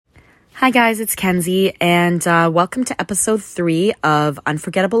Hi guys, it's Kenzie, and welcome to episode 3 of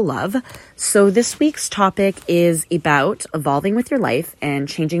Unforgettable Love. So this week's topic is about evolving with your life and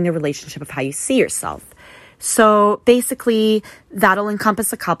changing the relationship of how you see yourself. So basically, that'll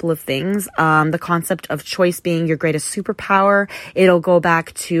encompass a couple of things. The concept of choice being your greatest superpower. It'll go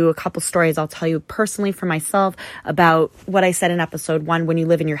back to a couple stories I'll tell you personally for myself about what I said in episode 1, when you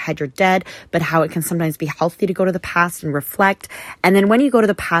live in your head, you're dead, but how it can sometimes be healthy to go to the past and reflect. And then when you go to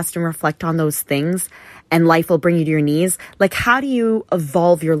the past and reflect on those things, and life will bring you to your knees, like how do you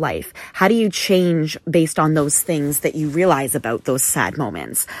evolve your life? How do you change based on those things that you realize about those sad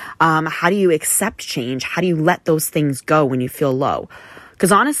moments? How do you accept change? How do you let those things go when you feel low?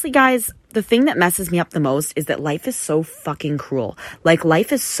 Because honestly, guys, the thing that messes me up the most is that life is so fucking cruel. Like,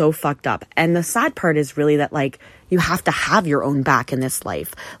 life is so fucked up. And the sad part is really that, like, you have to have your own back in this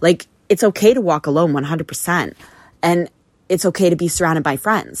life. Like, it's okay to walk alone 100%. And it's okay to be surrounded by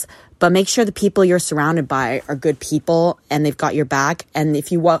friends. But make sure the people you're surrounded by are good people and they've got your back. And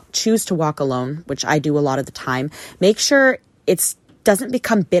if you choose to walk alone, which I do a lot of the time, make sure it doesn't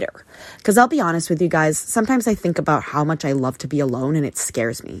become bitter. Because I'll be honest with you guys, sometimes I think about how much I love to be alone and it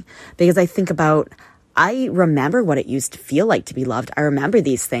scares me. Because I remember what it used to feel like to be loved. I remember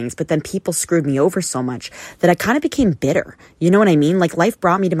these things, but then people screwed me over so much that I kind of became bitter. You know what I mean? Like, life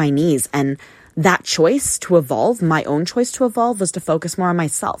brought me to my knees, and that choice to evolve, my own choice to evolve, was to focus more on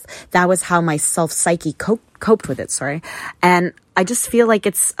myself. That was how my self-psyche coped with it, And I just feel like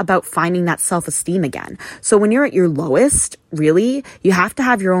it's about finding that self-esteem again. So when you're at your lowest, really, you have to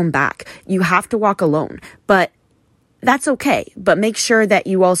have your own back. You have to walk alone. But that's okay. But make sure that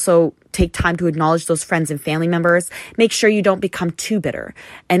you also take time to acknowledge those friends and family members. Make sure you don't become too bitter.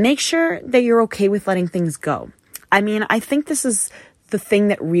 And make sure that you're okay with letting things go. I mean, I think this is the thing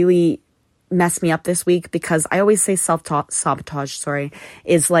that really messed me up this week, because I always say self-sabotage,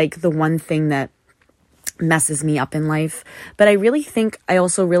 is like the one thing that messes me up in life. But I really think I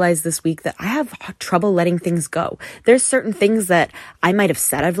also realized this week that I have trouble letting things go. There's certain things that I might have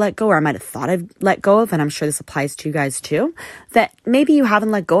said I've let go, or I might have thought I've let go of, and I'm sure this applies to you guys too, that maybe you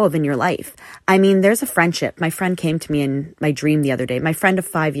haven't let go of in your life. I mean, there's a friendship. My friend came to me in my dream the other day, my friend of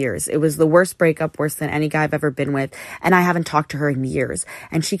 5 years. It was the worst breakup, worse than any guy I've ever been with, and I haven't talked to her in years.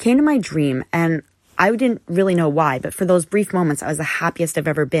 And she came to my dream, and I didn't really know why, but for those brief moments, I was the happiest I've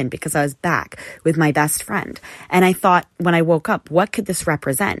ever been, because I was back with my best friend. And I thought, when I woke up, what could this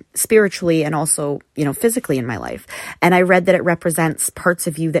represent spiritually and also, physically in my life? And I read that it represents parts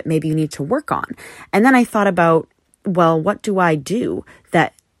of you that maybe you need to work on. And then I thought about, well, what do I do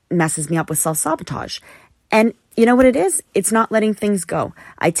that messes me up with self-sabotage? And you know what it is? It's not letting things go.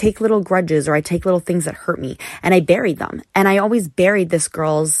 I take little grudges, or I take little things that hurt me, and I bury them. And I always buried this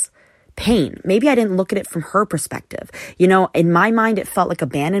girl's pain. Maybe I didn't look at it from her perspective. In my mind, it felt like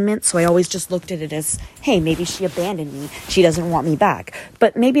abandonment. So I always just looked at it as, hey, maybe she abandoned me. She doesn't want me back.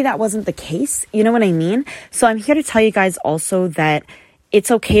 But maybe that wasn't the case. You know what I mean? So I'm here to tell you guys also that it's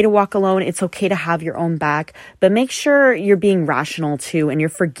okay to walk alone. It's okay to have your own back, but make sure you're being rational too, and you're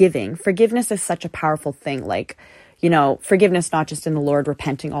forgiving. Forgiveness is such a powerful thing. Like, forgiveness, not just in the Lord,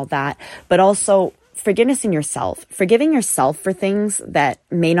 repenting, all that, but also forgiveness in yourself, forgiving yourself for things that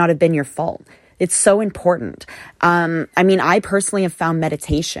may not have been your fault. It's so important. I personally have found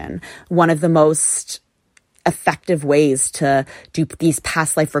meditation one of the most effective ways to do these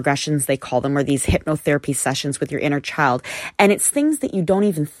past life regressions, they call them, or these hypnotherapy sessions with your inner child. And it's things that you don't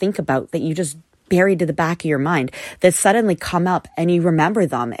even think about, that you just buried to the back of your mind, that suddenly come up and you remember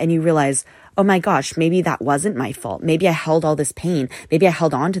them and you realize, oh my gosh, maybe that wasn't my fault. Maybe I held all this pain. Maybe I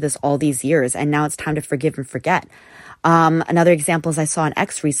held on to this all these years, and now it's time to forgive and forget. Another example is I saw an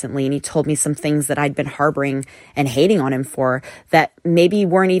ex recently, and he told me some things that I'd been harboring and hating on him for that maybe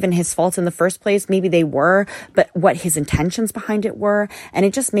weren't even his fault in the first place. Maybe they were, but what his intentions behind it were. And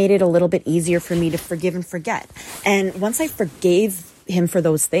it just made it a little bit easier for me to forgive and forget. And once I forgave him for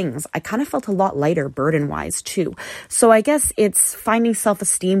those things, I kind of felt a lot lighter burden-wise too. So I guess it's finding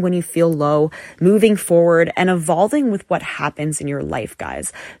self-esteem when you feel low, moving forward, and evolving with what happens in your life,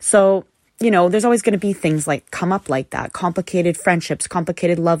 guys. So there's always going to be things like come up like that, complicated friendships,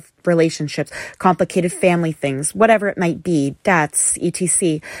 complicated love relationships, complicated family things, whatever it might be, debts,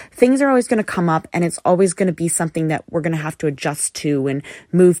 etc. Things are always going to come up, and it's always going to be something that we're going to have to adjust to and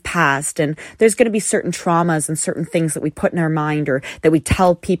move past. And there's going to be certain traumas and certain things that we put in our mind, or that we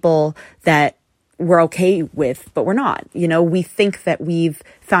tell people that we're okay with, but we're not. We think that we've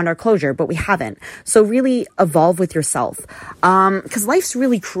found our closure, but we haven't. So really evolve with yourself. Because life's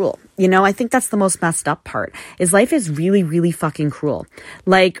really cruel. I think that's the most messed up part, is life is really, really fucking cruel.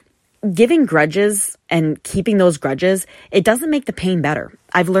 Like, giving grudges and keeping those grudges, it doesn't make the pain better.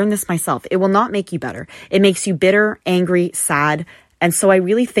 I've learned this myself. It will not make you better. It makes you bitter, angry, sad. And so I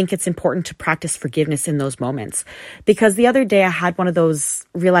really think it's important to practice forgiveness in those moments. Because the other day I had one of those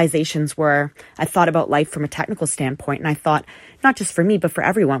realizations where I thought about life from a technical standpoint. And I thought, not just for me, but for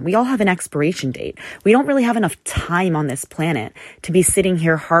everyone, we all have an expiration date. We don't really have enough time on this planet to be sitting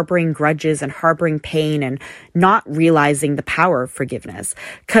here harboring grudges and harboring pain and not realizing the power of forgiveness.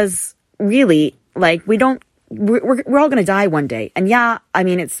 Because really, like, we're all going to die one day. And yeah, I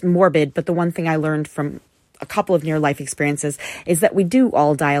mean, it's morbid, but the one thing I learned from a couple of near-life experiences is that we do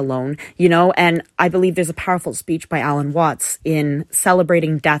all die alone, and I believe there's a powerful speech by Alan Watts in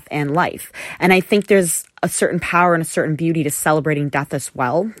celebrating death and life. And I think there's a certain power and a certain beauty to celebrating death as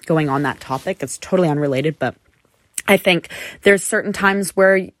well, going on that topic. It's totally unrelated, but I think there's certain times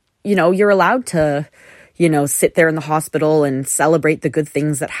where, you're allowed to sit there in the hospital and celebrate the good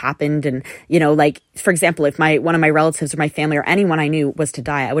things that happened. And, like, for example, if one of my relatives or my family or anyone I knew was to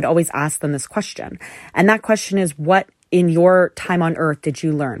die, I would always ask them this question. And that question is, what in your time on earth did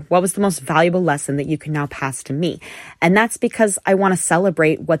you learn? What was the most valuable lesson that you can now pass to me? And that's because I want to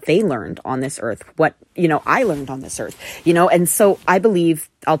celebrate what they learned on this earth, what, I learned on this earth, and so I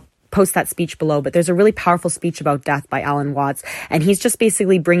believe I'll post that speech below, but there's a really powerful speech about death by Alan Watts. And he's just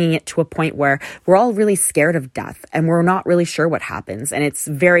basically bringing it to a point where we're all really scared of death and we're not really sure what happens. And it's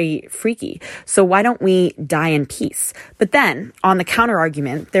very freaky. So why don't we die in peace? But then on the counter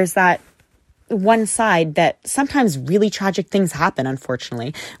argument, there's that one side that sometimes really tragic things happen,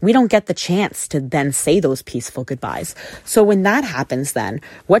 unfortunately. We don't get the chance to then say those peaceful goodbyes. So when that happens, then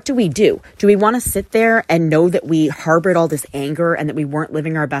what do we do? Do we want to sit there and know that we harbored all this anger and that we weren't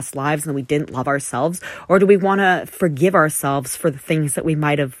living our best lives and that we didn't love ourselves? Or do we want to forgive ourselves for the things that we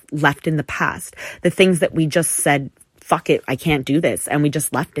might have left in the past? The things that we just said, fuck it, I can't do this, and we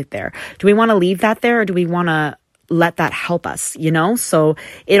just left it there. Do we want to leave that there, or do we want to let that help us, So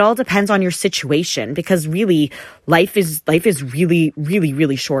it all depends on your situation, because really life is really, really,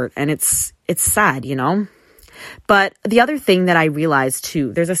 really short, and it's sad, But the other thing that I realized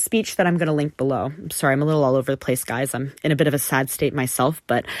too, there's a speech that I'm going to link below. I'm sorry, I'm a little all over the place, guys. I'm in a bit of a sad state myself,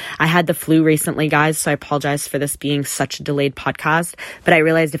 but I had the flu recently, guys. So I apologize for this being such a delayed podcast, but I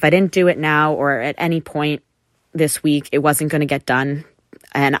realized if I didn't do it now or at any point this week, it wasn't going to get done.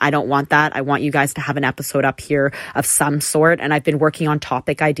 And I don't want that. I want you guys to have an episode up here of some sort. And I've been working on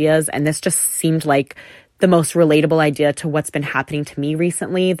topic ideas, and this just seemed like the most relatable idea to what's been happening to me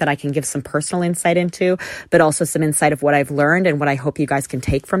recently that I can give some personal insight into, but also some insight of what I've learned and what I hope you guys can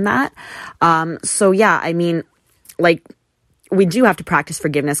take from that. So yeah, I mean, like, we do have to practice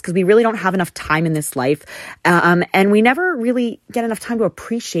forgiveness because we really don't have enough time in this life. And we never really get enough time to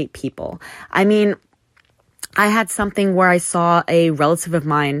appreciate people. I mean, I had something where I saw a relative of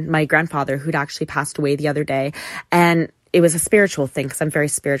mine, my grandfather, who'd actually passed away the other day. And it was a spiritual thing because I'm very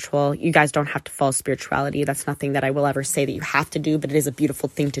spiritual. You guys don't have to follow spirituality. That's nothing that I will ever say that you have to do, but it is a beautiful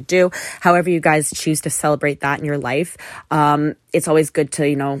thing to do. However you guys choose to celebrate that in your life, it's always good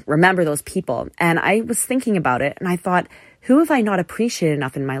to, remember those people. And I was thinking about it and I thought, who have I not appreciated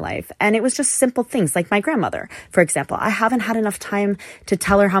enough in my life? And it was just simple things like my grandmother, for example. I haven't had enough time to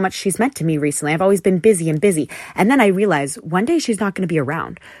tell her how much she's meant to me recently. I've always been busy. And then I realized one day she's not going to be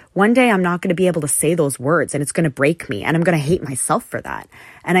around. One day I'm not going to be able to say those words and it's going to break me and I'm going to hate myself for that.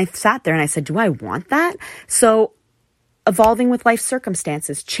 And I sat there and I said, do I want that? So evolving with life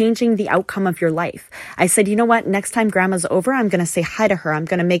circumstances, changing the outcome of your life. I said, you know what? Next time grandma's over, I'm going to say hi to her. I'm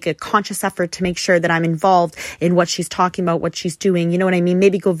going to make a conscious effort to make sure that I'm involved in what she's talking about, what she's doing. You know what I mean?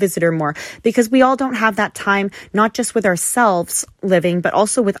 Maybe go visit her more, because we all don't have that time, not just with ourselves living, but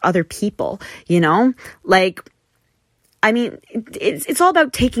also with other people, it's all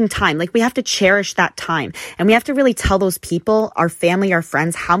about taking time. Like, we have to cherish that time, and we have to really tell those people, our family, our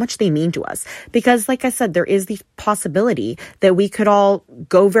friends, how much they mean to us. Because like I said, there is the possibility that we could all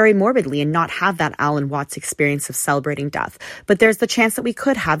go very morbidly and not have that Alan Watts experience of celebrating death. But there's the chance that we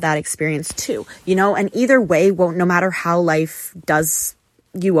could have that experience too, and either way, no matter how life does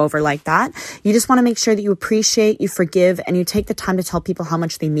you over like that, you just want to make sure that you appreciate, you forgive, and you take the time to tell people how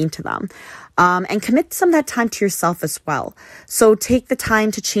much they mean to them. And commit some of that time to yourself as well. So take the time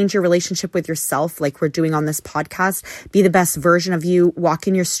to change your relationship with yourself, like we're doing on this podcast. Be the best version of you, walk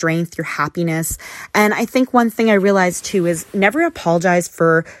in your strength, your happiness. And I think one thing I realized too is never apologize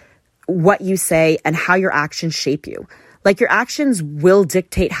for what you say and how your actions shape you. Like, your actions will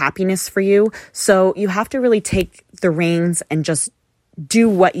dictate happiness for you. So you have to really take the reins and just do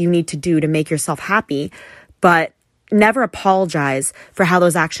what you need to do to make yourself happy. But never apologize for how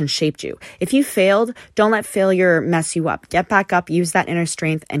those actions shaped you. If you failed, don't let failure mess you up. Get back up, use that inner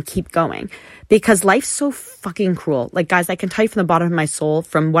strength, and keep going. Because life's so fucking cruel. Like, guys, I can tell you from the bottom of my soul,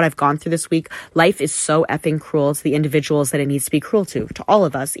 from what I've gone through this week, life is so effing cruel to the individuals that it needs to be cruel to all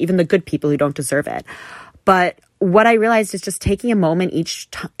of us, even the good people who don't deserve it. But what I realized is just taking a moment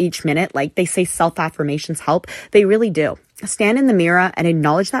each minute, like they say self-affirmations help. They really do. Stand in the mirror and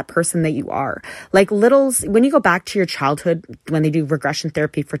acknowledge that person that you are. Like when you go back to your childhood, when they do regression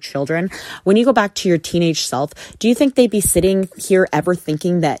therapy for children, when you go back to your teenage self, do you think they'd be sitting here ever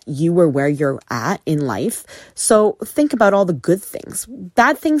thinking that you were where you're at in life? So think about all the good things,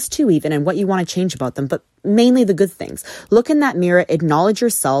 bad things too even, and what you want to change about them, but mainly the good things. Look in that mirror, acknowledge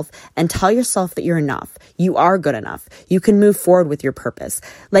yourself, and tell yourself that you're enough. You are good enough. You can move forward with your purpose.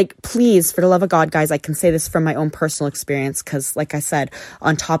 Like, please, for the love of God, guys, I can say this from my own personal experience because, like I said,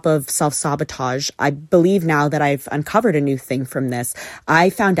 on top of self-sabotage, I believe now that I've uncovered a new thing from this. I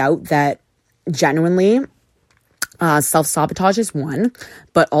found out that genuinely self-sabotage is one,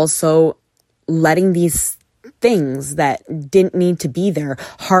 but also letting these things that didn't need to be there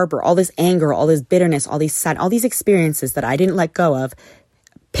harbor all this anger, all this bitterness, all these experiences that I didn't let go of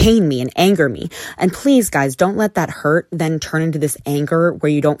pain me and anger me. And please, guys, don't let that hurt then turn into this anger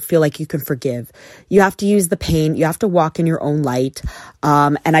where you don't feel like you can forgive. You have to use the pain. You have to walk in your own light.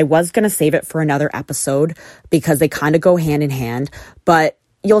 And I was going to save it for another episode because they kind of go hand in hand, but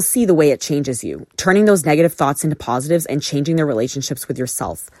you'll see the way it changes you, turning those negative thoughts into positives and changing their relationships with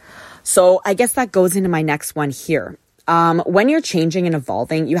yourself. So I guess that goes into my next one here. When you're changing and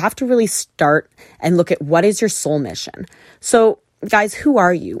evolving, you have to really start and look at what is your soul mission. So guys, who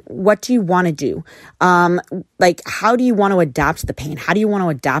are you? What do you want to do? Like, how do you want to adapt the pain? How do you want to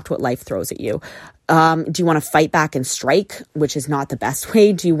adapt what life throws at you? Do you want to fight back and strike, which is not the best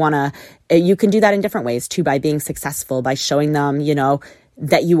way? Do you want to, you can do that in different ways too, by being successful, by showing them,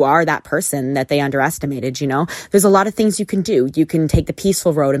 that you are that person that they underestimated, There's a lot of things you can do. You can take the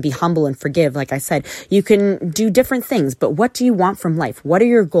peaceful road and be humble and forgive. Like I said, you can do different things, but what do you want from life? What are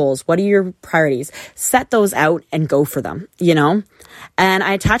your goals? What are your priorities? Set those out and go for them, And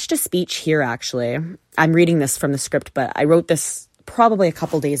I attached a speech here, actually. I'm reading this from the script, but I wrote this probably a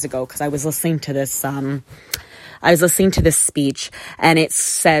couple days ago because I was listening to this, speech, and it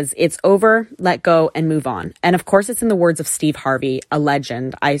says, it's over, let go, and move on. And of course, it's in the words of Steve Harvey, a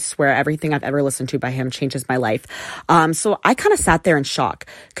legend. I swear everything I've ever listened to by him changes my life. So I kind of sat there in shock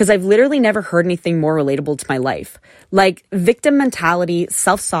because I've literally never heard anything more relatable to my life. Like, victim mentality,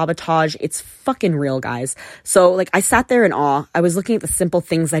 self-sabotage, it's fucking real, guys. So I sat there in awe. I was looking at the simple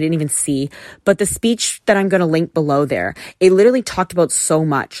things I didn't even see. But the speech that I'm going to link below there, it literally talked about so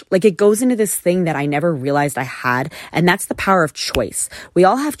much. It goes into this thing that I never realized I had, and that's the power of choice. We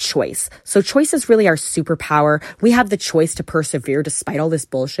all have choice. So choice is really our superpower. We have the choice to persevere despite all this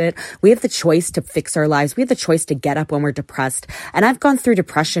bullshit. We have the choice to fix our lives. We have the choice to get up when we're depressed. And I've gone through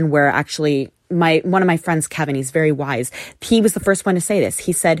depression where actually one of my friends, Kevin, he's very wise. He was the first one to say this.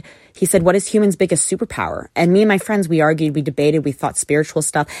 He said, what is human's biggest superpower? And me and my friends, we argued, we debated, we thought spiritual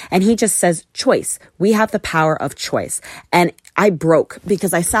stuff. And he just says, choice. We have the power of choice. And I broke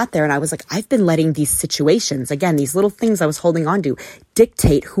because I sat there and I was like, I've been letting these situations, again, these little things I was holding on to,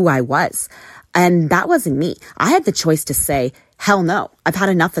 dictate who I was. And that wasn't me. I had the choice to say, hell no, I've had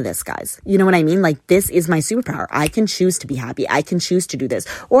enough of this, guys. You know what I mean? This is my superpower. I can choose to be happy. I can choose to do this,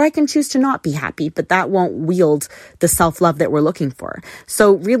 or I can choose to not be happy, but that won't wield the self-love that we're looking for.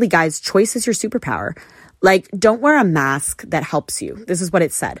 So really, guys, choice is your superpower. Don't wear a mask that helps you. This is what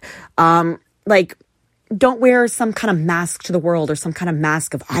it said. Don't wear some kind of mask to the world or some kind of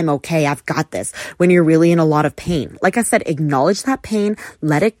mask of I'm okay, I've got this, when you're really in a lot of pain. Like I said, acknowledge that pain,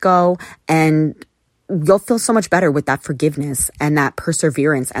 let it go, and you'll feel so much better with that forgiveness and that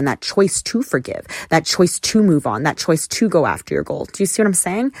perseverance and that choice to forgive, that choice to move on, that choice to go after your goal. Do you see what I'm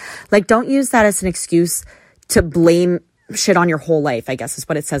saying? Don't use that as an excuse to blame shit on your whole life, I guess is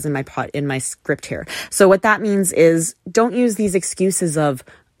what it says in my script here. So what that means is don't use these excuses of,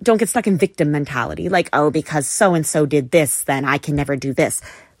 don't get stuck in victim mentality. Because so-and-so did this, then I can never do this.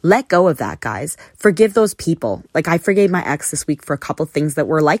 Let go of that, guys. Forgive those people. I forgave my ex this week for a couple things that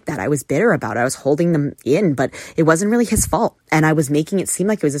were like that. I was bitter about it. I was holding them in, but it wasn't really his fault. And I was making it seem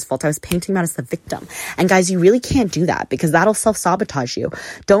like it was his fault. I was painting him out as the victim. And guys, you really can't do that because that'll self-sabotage you.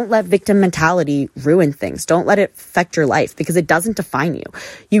 Don't let victim mentality ruin things. Don't let it affect your life because it doesn't define you.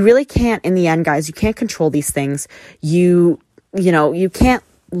 You really can't, in the end, guys, you can't control these things. You can't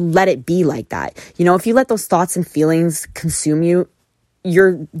let it be like that. If you let those thoughts and feelings consume you,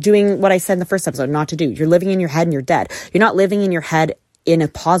 you're doing what I said in the first episode not to do. You're living in your head and you're dead. You're not living in your head in a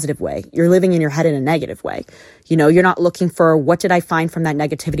positive way. You're living in your head in a negative way. You know, you're not looking for what did I find from that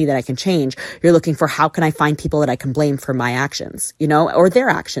negativity that I can change. You're looking for how can I find people that I can blame for my actions, you know, or their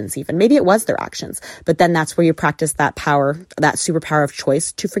actions even. Maybe it was their actions, but then that's where you practice that power, that superpower of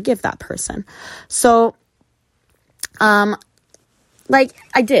choice to forgive that person. So, I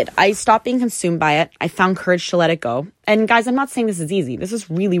stopped being consumed by it. I found courage to let it go. And guys, I'm not saying this is easy. This is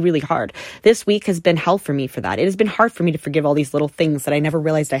really, really hard. This week has been hell for me for that. It has been hard for me to forgive all these little things that I never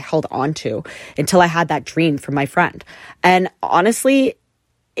realized I held on to until I had that dream from my friend. And honestly,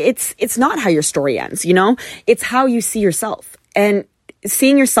 it's not how your story ends, you know? It's how you see yourself. And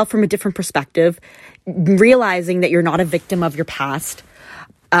seeing yourself from a different perspective, realizing that you're not a victim of your past,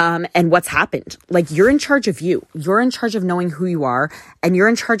 and what's happened. Like, you're in charge of you. You're in charge of knowing who you are, and you're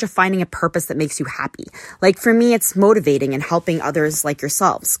in charge of finding a purpose that makes you happy. Like, for me, it's motivating and helping others like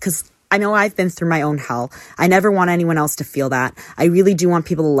yourselves, because I know I've been through my own hell. I never want anyone else to feel that. I really do want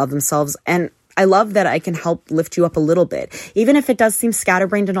people to love themselves, and I love that I can help lift you up a little bit. Even if it does seem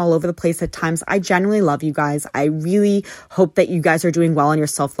scatterbrained and all over the place at times, I genuinely love you guys. I really hope that you guys are doing well on your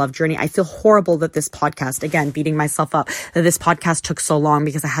self-love journey. I feel horrible that this podcast, again, beating myself up, that this podcast took so long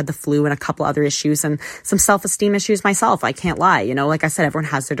because I had the flu and a couple other issues and some self-esteem issues myself. I can't lie. You know, like I said, everyone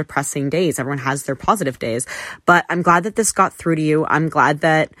has their depressing days. Everyone has their positive days. But I'm glad that this got through to you. I'm glad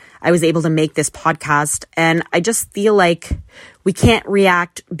that I was able to make this podcast. And I just feel like we can't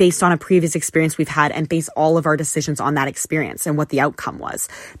react based on a previous experience we've had and base all of our decisions on that experience and what the outcome was.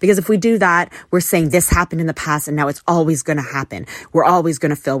 Because if we do that, we're saying this happened in the past and now it's always going to happen. We're always going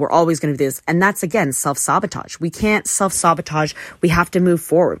to fail. We're always going to do this. And that's, again, self-sabotage. We can't self-sabotage. We have to move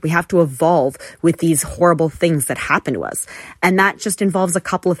forward. We have to evolve with these horrible things that happen to us. And that just involves a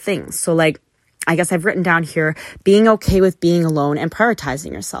couple of things. So, like, I guess I've written down here, being okay with being alone and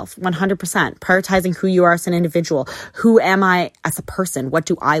prioritizing yourself 100%, prioritizing who you are as an individual. Who am I as a person? What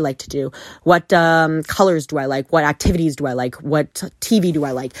do I like to do? What colors do I like? What activities do I like? What TV do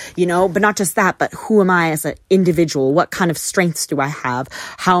I like? You know, but not just that, but who am I as an individual? What kind of strengths do I have?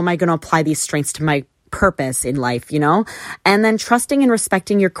 How am I going to apply these strengths to my purpose in life, you know? And then trusting and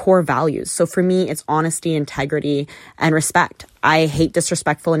respecting your core values. So for me, it's honesty, integrity, and respect. I hate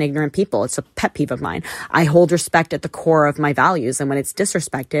disrespectful and ignorant people. It's a pet peeve of mine. I hold respect at the core of my values. And when it's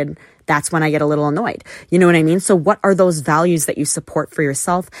disrespected, that's when I get a little annoyed. You know what I mean? So what are those values that you support for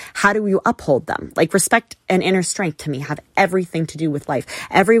yourself? How do you uphold them? Like, respect and inner strength to me have everything to do with life.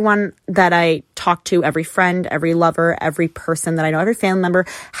 Everyone that I talk to, every friend, every lover, every person that I know, every family member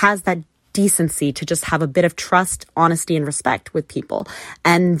has that decency to just have a bit of trust, honesty, and respect with people.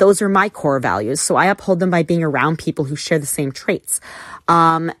 And those are my core values. So I uphold them by being around people who share the same traits.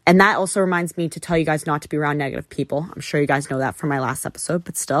 And that also reminds me to tell you guys not to be around negative people. I'm sure you guys know that from my last episode,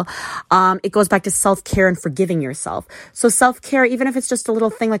 but still. It goes back to self-care and forgiving yourself. So self-care, even if it's just a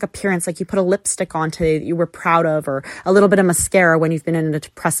little thing like appearance, like you put a lipstick on today that you were proud of, or a little bit of mascara when you've been in a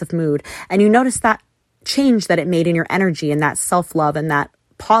depressive mood, and you notice that change that it made in your energy and that self-love and that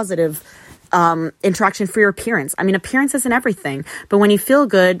positive interaction for your appearance. I mean, appearance isn't everything, but when you feel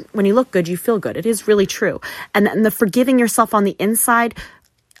good, when you look good, you feel good. It is really true. And the forgiving yourself on the inside,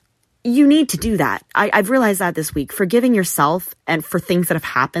 you need to do that. I've realized that this week. Forgiving yourself and for things that have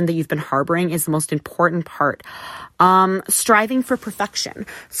happened that you've been harboring is the most important part. Striving for perfection.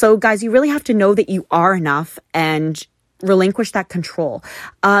 So guys, you really have to know that you are enough and relinquish that control.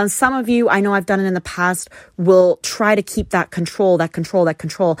 Some of you, I know I've done it in the past, will try to keep that control.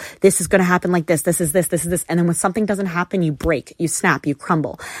 This is going to happen like this. This is this. And then when something doesn't happen, you break, you snap, you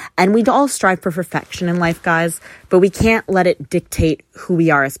crumble. And we all strive for perfection in life, guys, but we can't let it dictate who we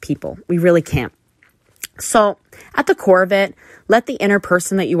are as people. We really can't. So at the core of it, let the inner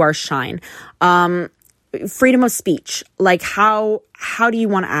person that you are shine. Freedom of speech, like how do you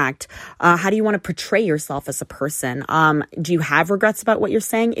want to act? How do you want to portray yourself as a person? Do you have regrets about what you're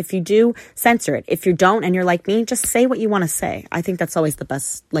saying? If you do, censor it. If you don't and you're like me, just say what you want to say. I think that's always the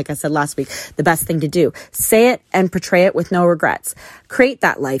best, like I said last week, the best thing to do. Say it and portray it with no regrets. Create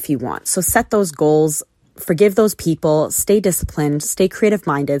that life you want. So set those goals, forgive those people, stay disciplined, stay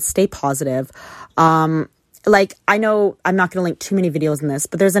creative-minded, stay positive. Like, I know I'm not going to link too many videos in this,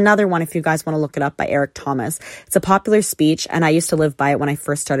 but there's another one if you guys want to look it up by Eric Thomas. It's a popular speech, and I used to live by it when I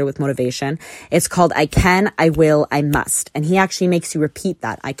first started with motivation. It's called, I can, I will, I must. And he actually makes you repeat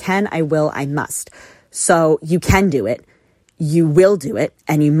that. I can, I will, I must. So you can do it. You will do it,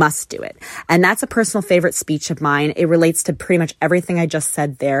 and you must do it. And that's a personal favorite speech of mine. It relates to pretty much everything I just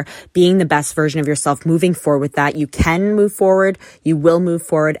said there, being the best version of yourself, moving forward with that. You can move forward, you will move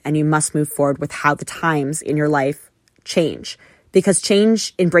forward, and you must move forward with how the times in your life change. Because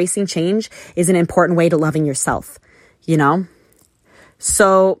change, embracing change, is an important way to loving yourself, you know?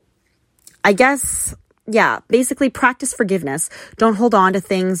 So I guess, basically practice forgiveness. Don't hold on to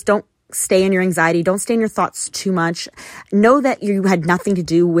things. Don't stay in your anxiety. Don't stay in your thoughts too much. Know that you had nothing to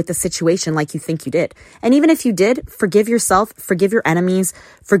do with the situation like you think you did. And even if you did, forgive yourself, forgive your enemies.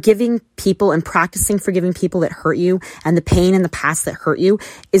 Forgiving people and practicing forgiving people that hurt you and the pain in the past that hurt you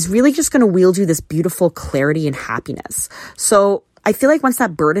is really just going to wield you this beautiful clarity and happiness. So I feel like once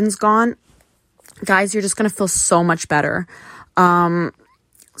that burden's gone, guys, you're just going to feel so much better.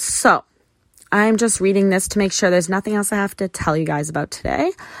 So I'm just reading this to make sure there's nothing else I have to tell you guys about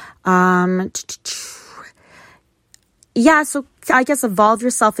today. So I guess evolve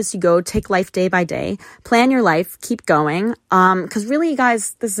yourself as you go, take life day by day, plan your life, keep going. Cause really,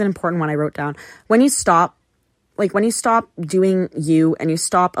 guys, this is an important one I wrote down. When you stop doing you and you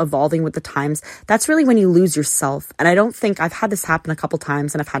stop evolving with the times, that's really when you lose yourself. And I don't think I've had this happen a couple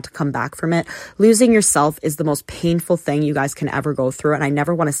times and I've had to come back from it. Losing yourself is the most painful thing you guys can ever go through. And I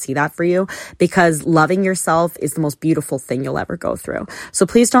never want to see that for you, because loving yourself is the most beautiful thing you'll ever go through. So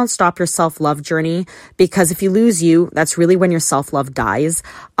please don't stop your self-love journey, because if you lose you, that's really when your self-love dies.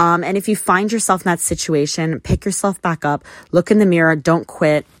 And if you find yourself in that situation, pick yourself back up, look in the mirror, don't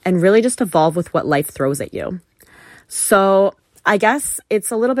quit, and really just evolve with what life throws at you. So I guess it's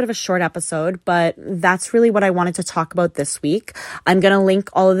a little bit of a short episode, but that's really what I wanted to talk about this week. I'm going to link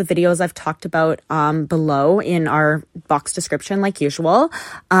all of the videos I've talked about below in our box description like usual.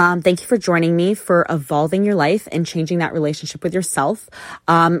 Thank you for joining me for evolving your life and changing that relationship with yourself.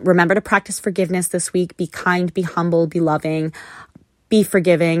 Remember to practice forgiveness this week. Be kind, be humble, be loving, be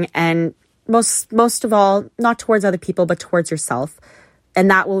forgiving, and most of all, not towards other people, but towards yourself. And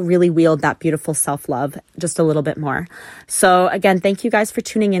that will really wield that beautiful self-love just a little bit more. So again, thank you guys for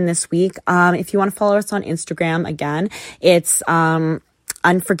tuning in this week. If you want to follow us on Instagram, again, it's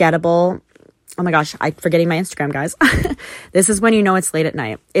unforgettable. Oh my gosh, I'm forgetting my Instagram, guys. This is when you know it's late at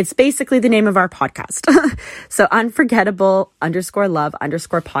night. It's basically the name of our podcast. So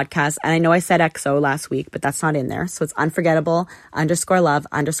unforgettable_love_podcast. And I know I said XO last week, but that's not in there. So it's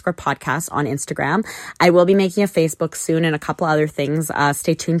unforgettable_love_podcast on Instagram. I will be making a Facebook soon and a couple other things.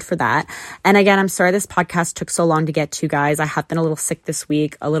 Stay tuned for that. And again, I'm sorry this podcast took so long to get to, guys. I have been a little sick this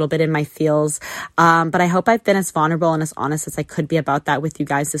week, a little bit in my feels. But I hope I've been as vulnerable and as honest as I could be about that with you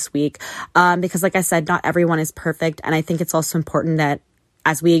guys this week. Because like I said, not everyone is perfect. And I think it's also important that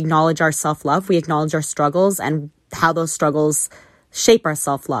as we acknowledge our self-love, we acknowledge our struggles and how those struggles shape our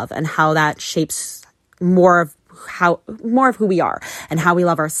self-love and how that shapes more of who we are and how we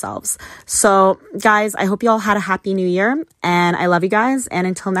love ourselves. So guys, I hope you all had a happy new year, and I love you guys. And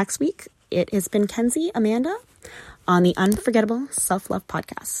until next week, it has been Kenzie Amanda on the Unforgettable Self-Love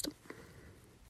Podcast.